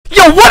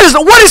Yo, what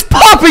is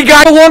popping,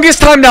 guys? The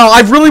longest time now,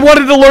 I've really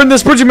wanted to learn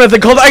this bridging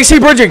method called IC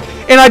bridging,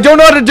 and I don't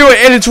know how to do it,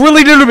 and it's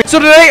really new to me. So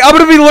today, I'm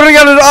gonna be learning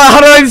how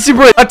to IC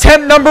bridge.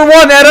 Attempt number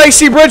 1 at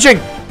IC bridging.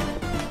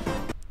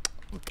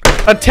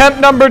 Attempt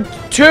number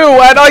 2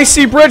 at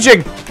IC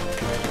bridging.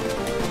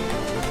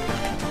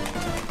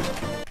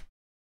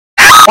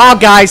 Wow,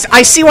 guys,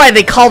 I see why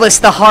they call this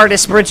the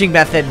hardest bridging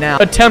method now.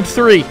 Attempt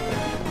 3.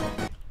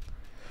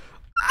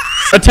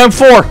 Attempt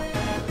 4.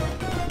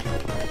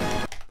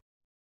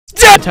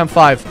 Attempt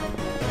 5.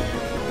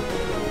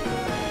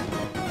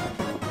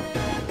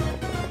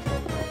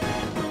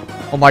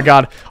 Oh my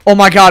god. Oh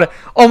my god.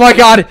 Oh my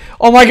god.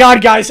 Oh my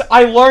god, guys.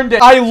 I learned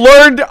it. I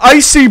learned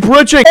IC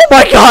bridging. Oh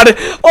my god.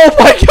 Oh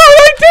my god.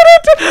 I did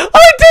it.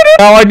 I did it.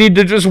 Now I need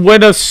to just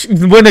win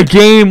a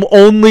game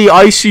only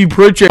IC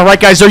bridging. All right,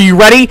 guys. Are you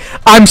ready?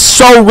 I'm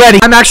so ready.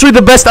 I'm actually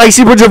the best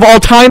IC bridger of all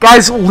time.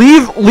 Guys,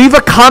 leave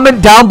a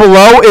comment down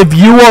below if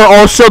you are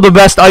also the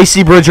best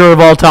IC bridger of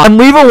all time. And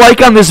leave a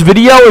like on this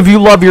video if you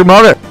love your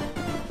mother.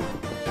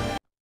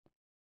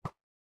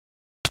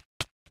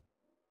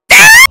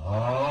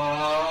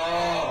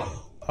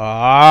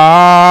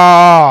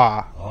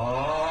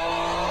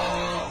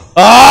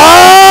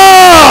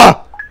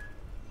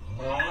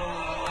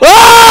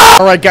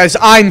 Alright, guys,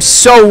 I'm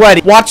so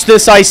ready. Watch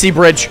this IC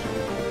bridge.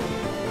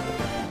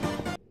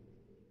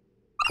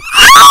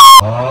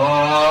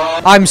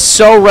 I'm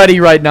so ready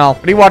right now.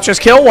 Ready? Watch us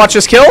kill. Watch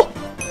us kill.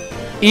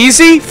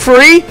 Easy.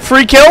 Free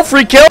kill.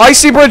 Free kill.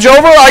 IC bridge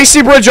over.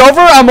 IC bridge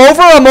over. I'm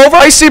over. I'm over.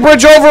 IC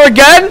bridge over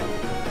again.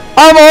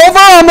 I'm over.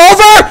 I'm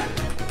over.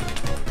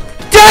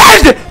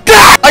 Dead!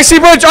 Dead! IC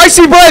bridge!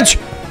 IC bridge!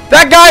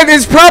 That guy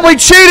is probably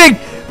cheating,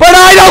 but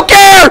I don't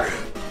care!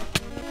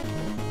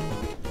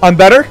 I'm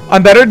better.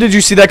 I'm better. Did you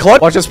see that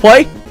clutch? Watch us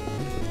play.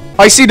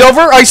 IC'd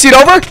over. IC'd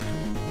over.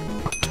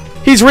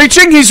 He's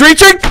reaching. He's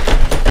reaching.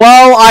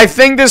 Well, I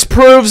think this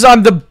proves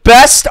I'm the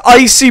best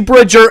IC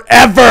bridger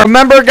ever.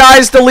 Remember,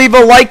 guys, to leave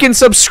a like and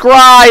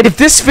subscribe. If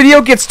this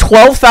video gets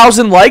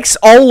 12,000 likes,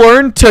 I'll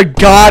learn to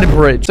God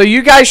bridge. So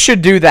you guys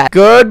should do that.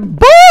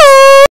 Goodbye!